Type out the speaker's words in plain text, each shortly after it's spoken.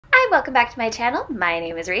welcome back to my channel. My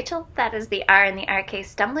name is Rachel, that is the R in the RK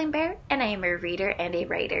Stumbling Bear, and I am a reader and a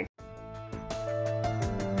writer.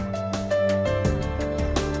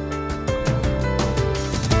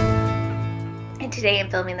 And today I'm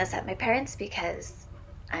filming this at my parents' because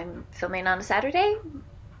I'm filming on a Saturday.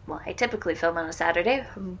 Well, I typically film on a Saturday,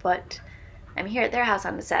 but I'm here at their house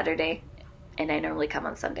on a Saturday, and I normally come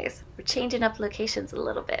on Sundays. We're changing up locations a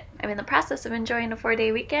little bit. I'm in the process of enjoying a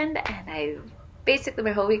 4-day weekend, and basically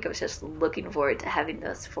my whole week I was just looking forward to having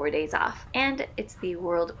those 4 days off. And it's the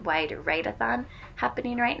Worldwide Write-a-thon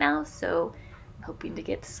happening right now, so I'm hoping to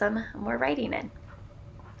get some more writing in.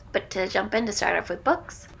 But to jump in, to start off with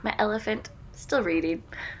books, my elephant, still reading.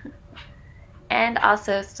 And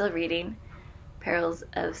also still reading Perils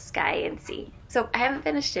of Sky and Sea. So I haven't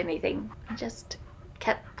finished anything, I just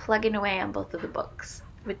kept plugging away on both of the books,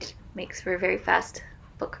 which makes for a very fast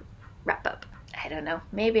book wrap-up. I don't know,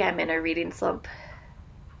 maybe I'm in a reading slump.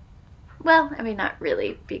 Well, I mean, not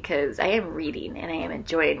really, because I am reading and I am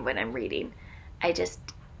enjoying what I'm reading. I just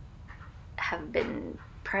have been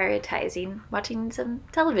prioritizing watching some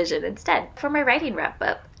television instead. For my writing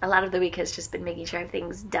wrap-up, a lot of the week has just been making sure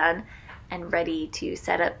everything's done and ready to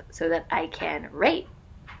set up so that I can write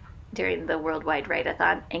during the Worldwide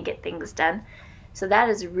Write-a-thon and get things done. So that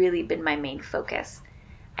has really been my main focus.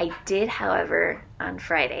 I did, however, on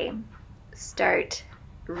Friday, start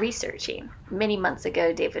researching. Many months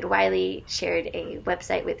ago, David Wiley shared a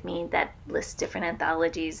website with me that lists different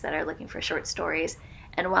anthologies that are looking for short stories.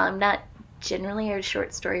 And while I'm not generally a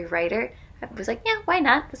short story writer, I was like, yeah, why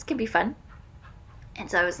not? This could be fun. And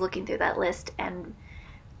so I was looking through that list and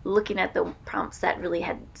looking at the prompts that really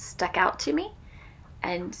had stuck out to me.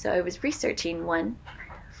 And so I was researching one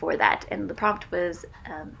for that. And the prompt was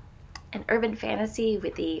an urban fantasy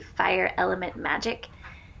with the fire element magic.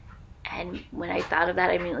 And when I thought of that,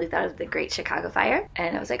 I immediately thought of the Great Chicago Fire.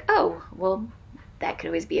 And I was like, oh, well, that could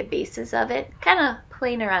always be a basis of it. Kind of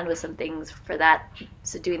playing around with some things for that.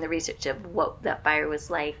 So doing the research of what that fire was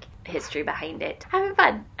like, history behind it. Having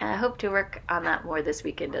fun. I hope to work on that more this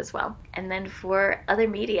weekend as well. And then for other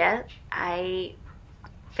media, I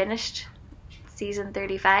finished season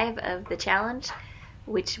 35 of The Challenge,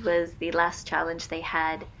 which was the last challenge they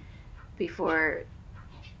had before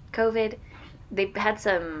COVID. They had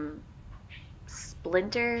some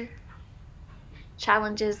splinter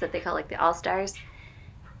challenges that they call like the All-Stars,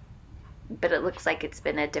 but it looks like it's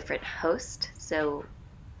been a different host, so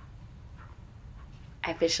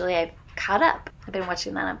I've caught up. I've been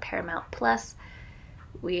watching that on Paramount Plus.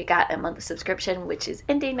 We got a month subscription, which is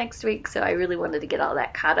ending next week, so I really wanted to get all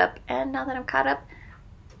that caught up, and now that I'm caught up,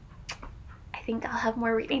 I think I'll have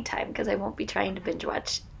more reading time because I won't be trying to binge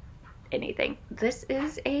watch anything. This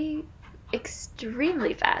is a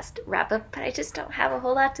extremely fast wrap-up, but I just don't have a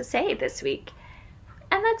whole lot to say this week.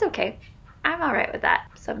 And that's okay. I'm alright with that.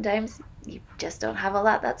 Sometimes you just don't have a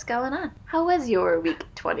lot that's going on. How was your week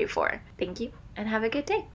 24? Thank you, and have a good day.